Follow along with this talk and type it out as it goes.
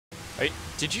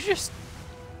Did you just...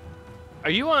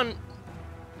 Are you on...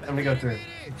 I'm gonna go through.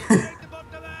 Are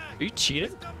you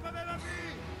cheating?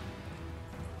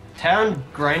 Town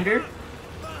grinder?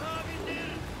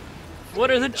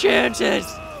 What are the chances?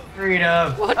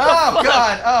 Freedom. What the Oh fuck?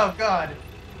 god, oh god.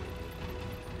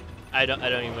 I don't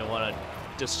even want to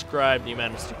describe the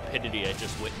amount of stupidity I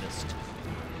just witnessed.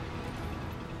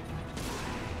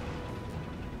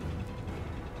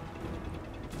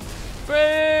 Free!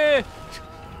 I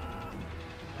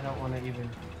don't want to even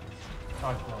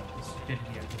talk about the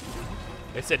stupidity of this.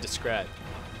 I said describe.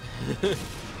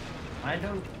 I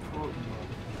don't quote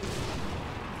you.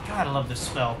 God, I love this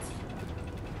spell.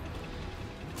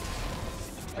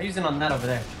 I'll use it on that over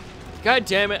there. God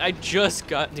damn it, I just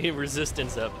got the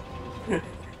resistance up.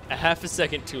 A half a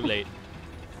second too late.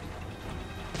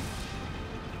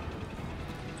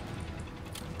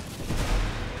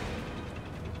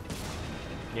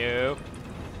 No.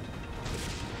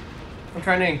 I'm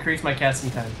trying to increase my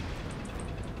casting time.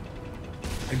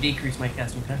 Or decrease my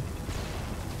casting time.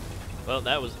 Well,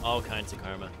 that was all kinds of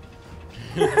karma.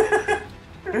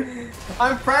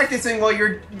 I'm practicing while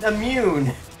you're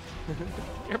immune.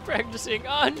 You're practicing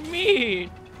on me!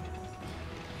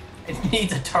 It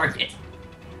needs a target.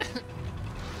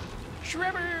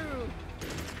 Shrimmer!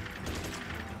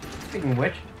 Speaking of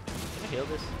which, Can I heal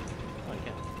this? Oh, I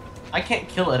can. I can't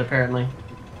kill it apparently.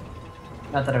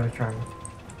 Not that I was trying.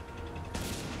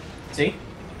 See?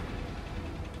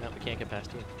 No, we can't get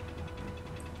past you.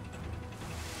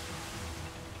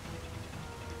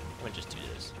 I'm gonna just do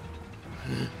this.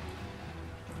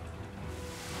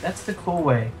 That's the cool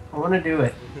way. I want to do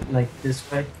it like this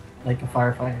way, like a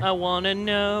firefighter. I wanna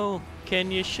know,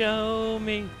 can you show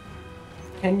me?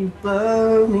 Can you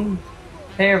blow me?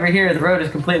 Hey, over here, the road is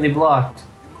completely blocked.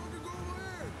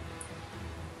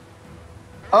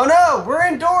 Oh no, we're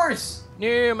indoors!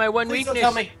 No, my one Please don't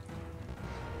weakness. tell me.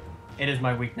 It is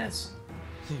my weakness.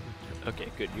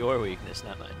 Okay, good. Your weakness,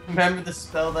 not mine. Remember the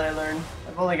spell that I learned?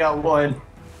 I've only got one.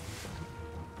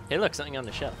 Hey, look, something on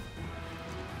the shelf.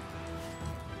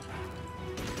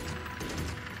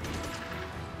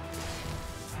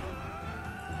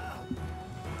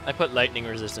 I put lightning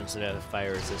resistance instead of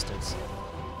fire resistance.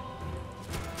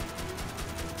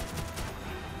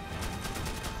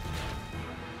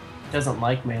 It doesn't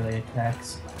like melee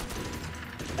attacks.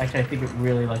 Actually, I think it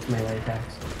really likes melee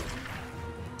attacks.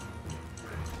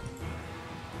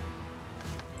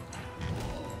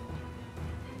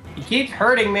 He keeps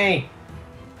hurting me!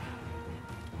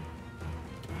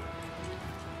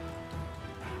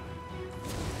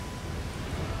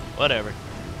 Whatever.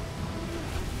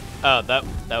 Oh, that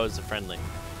was a friendly.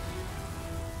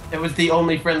 It was the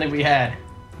only friendly we had.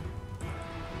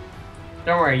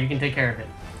 Don't worry, you can take care of it.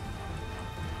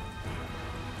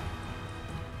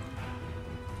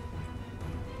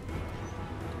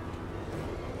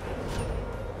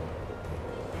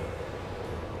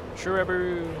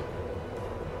 Shrebu.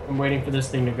 I'm waiting for this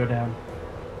thing to go down.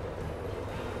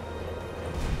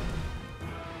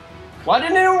 Why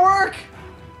didn't it work?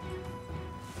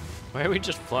 Why are we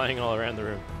just flying all around the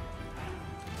room?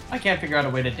 I can't figure out a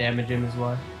way to damage him as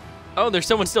well. Oh, there's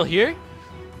someone still here?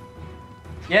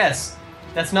 Yes,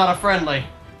 that's not a friendly.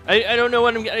 I don't know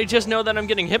what I just know that I'm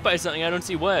getting hit by something. I don't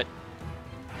see what.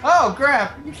 Oh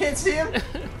crap, you can't see him?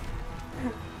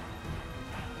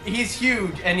 He's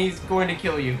huge and he's going to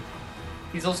kill you.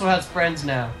 He's also has friends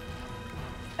now.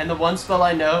 And the one spell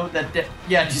I know that...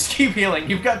 yeah, just keep healing.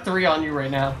 You've got 3 on you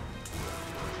right now.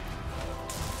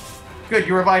 Good,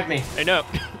 you revived me. I know.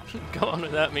 Go on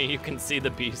without me. You can see the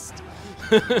beast.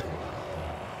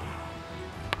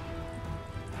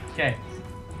 Okay.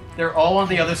 They're all on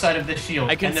the other side of this shield.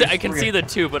 I can see the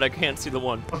 2, but I can't see the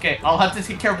 1. Okay, I'll have to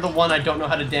take care of the one I don't know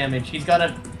how to damage. He's got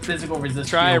a physical resistance.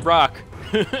 Try shield. rock.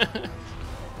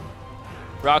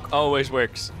 Rock always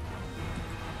works.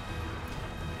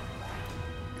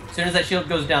 As soon as that shield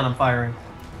goes down, I'm firing.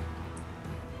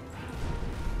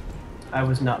 I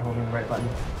was not holding the right button.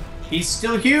 He's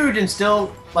still huge and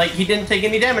still, like, he didn't take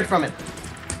any damage from it.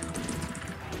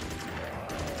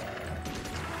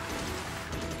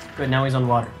 Good, now he's on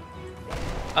water.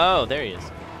 Oh, there he is.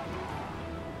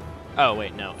 Oh,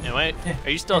 wait, no. Are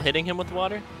you still hitting him with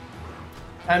water?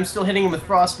 I'm still hitting him with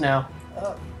frost now.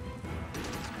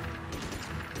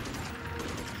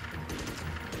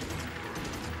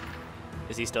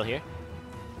 Is he still here?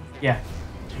 Yeah.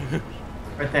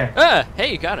 Right there. Ah!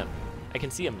 Hey, you got him. I can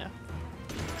see him now.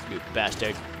 You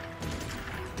bastard.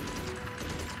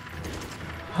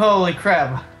 Holy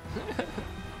crap.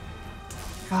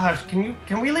 Gosh,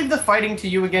 can we leave the fighting to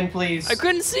you again, please? I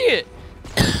couldn't see it!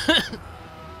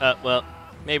 Well,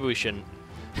 maybe we shouldn't.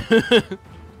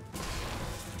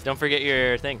 Don't forget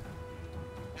your thing.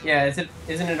 Yeah, isn't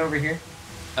it over here?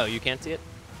 Oh, you can't see it?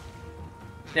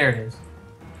 There it is.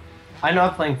 I know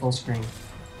I'm playing full screen.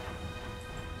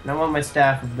 And I want my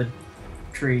staff of the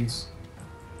trees.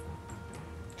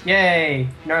 Yay!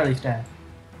 Gnarly staff.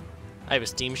 I have a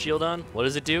steam shield on. What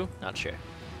does it do? Not sure.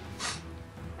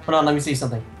 Hold on, let me see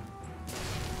something.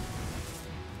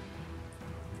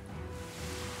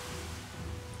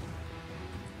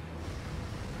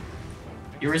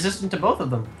 You're resistant to both of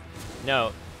them.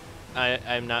 No,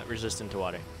 I'm not resistant to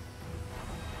water.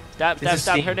 Stop, This stop, is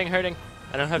stop, steam. hurting.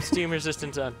 I don't have steam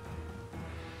resistance on.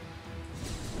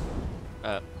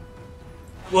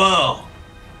 Whoa!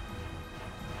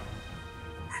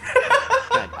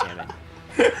 God damn it.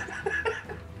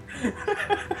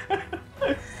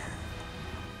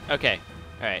 Okay,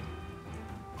 alright.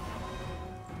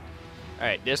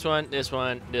 Alright, this one,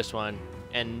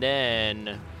 and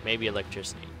then maybe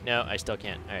electricity. No, I still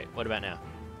can't. Alright, what about now?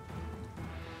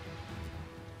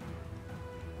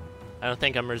 I don't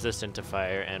think I'm resistant to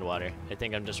fire and water. I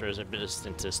think I'm just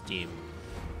resistant to steam.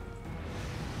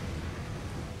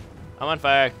 I'm on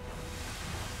fire.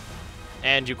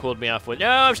 And you cooled me off with, no,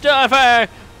 I'm still on fire!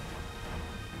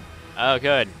 Oh,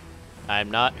 good. I'm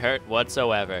not hurt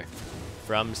whatsoever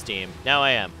from steam. Now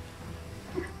I am.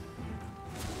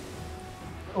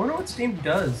 I wonder what steam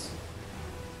does.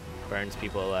 Burns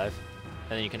people alive.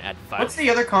 And then you can add fire. What's the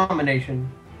other combination?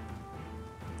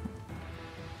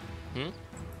 Hmm?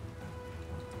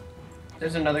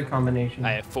 There's another combination.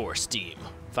 I have 4 steam.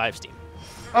 5 steam.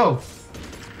 Oh!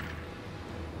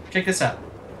 Check this out.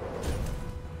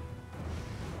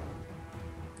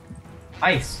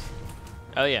 Ice.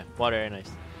 Oh yeah, water and ice.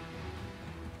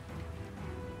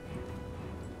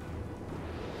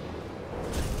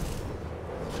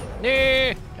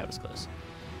 Nee! That was close.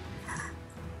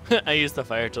 I used the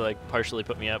fire to like partially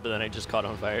put me out, but then I just caught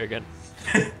on fire again.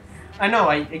 I know,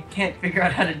 I can't figure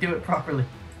out how to do it properly.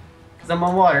 Because I'm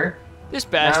on water. This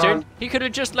bastard, Now he could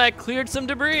have just like cleared some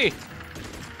debris.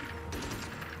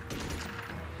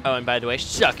 Oh, and by the way,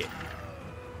 suck it.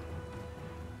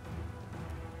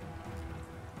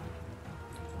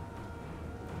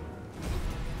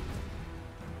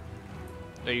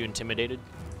 Are you intimidated?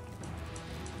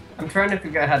 I'm trying to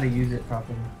figure out how to use it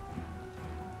properly.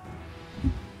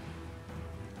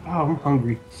 Oh, I'm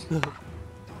hungry.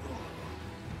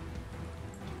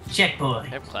 Check boy. I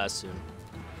have class soon.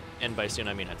 And by soon,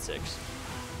 I mean at 6.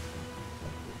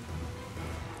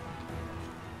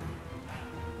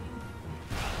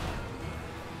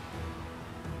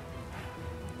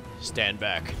 Stand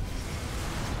back.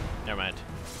 Never mind.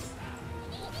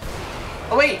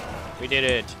 Oh wait! We did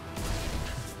it.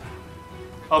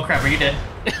 Oh crap, are you dead?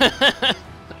 I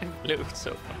blew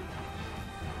so far.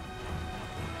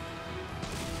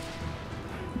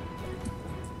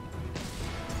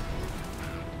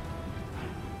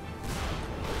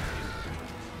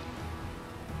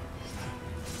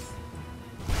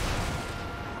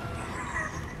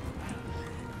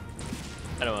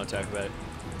 I don't want to talk about it.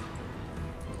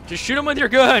 Just shoot him with your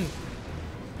gun!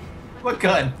 What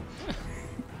gun?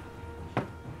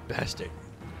 Bastard.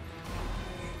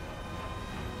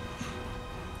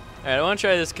 Alright, I want to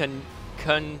try this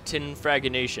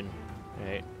confragination.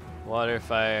 Alright. Water,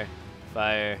 fire,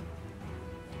 fire.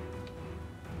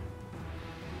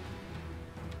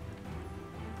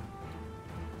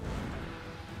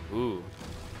 Ooh.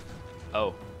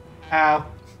 Oh. Ow.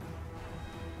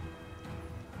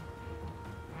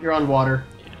 You're on water.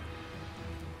 Yeah.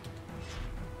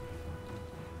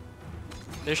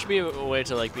 There should be a way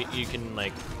to like you can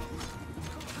like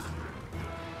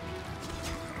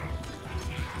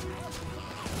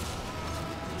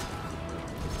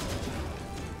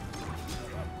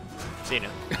Zeno.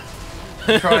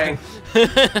 Trying.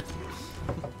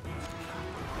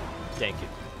 Thank you.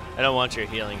 I don't want your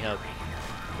healing help,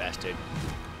 bastard.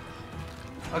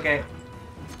 Okay.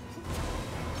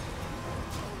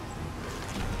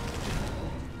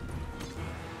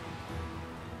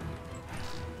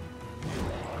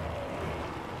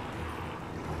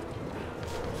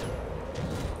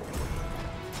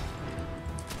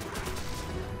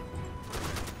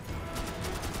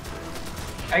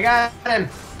 I got him!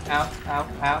 Ow, ow,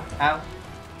 ow, ow.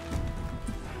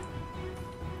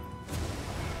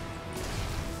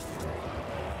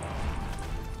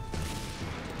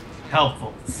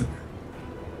 Helpful.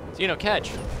 Zeno,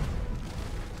 catch.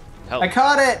 Help. I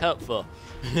caught it! Helpful.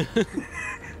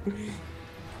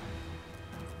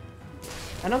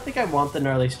 I don't think I want the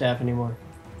gnarly staff anymore.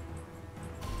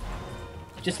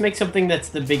 Just make something that's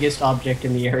the biggest object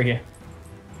in the area.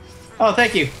 Oh,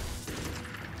 thank you.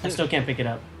 I still can't pick it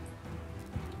up.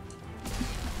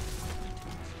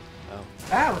 Oh.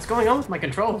 Ow. What's going on with my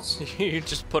controls? You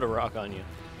just put a rock on you.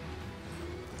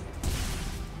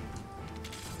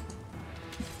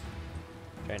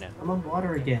 Try now. I'm on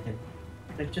water again.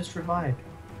 I just revived.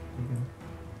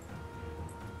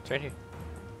 It's right here.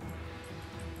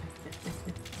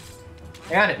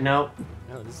 I got it. No.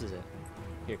 No, this is it.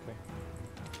 Here, come here.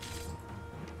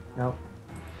 No.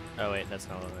 Oh wait, that's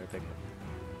not what I'm gonna pick up.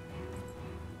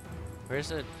 Where's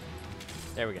it?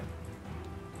 There we go.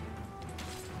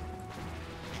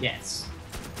 Yes.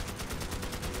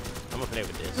 I'm gonna play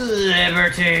with this.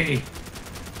 Liberty!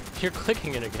 You're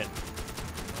clicking it again.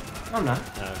 I'm not.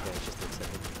 Oh, okay, it's just a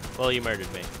second. Well, you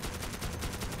murdered me.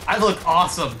 I look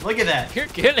awesome. Look at that. You're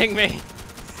kidding me!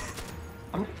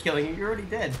 I'm not killing you. You're already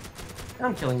dead.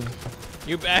 I'm killing you.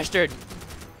 You bastard!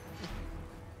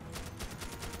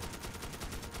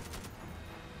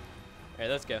 Alright,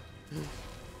 let's go.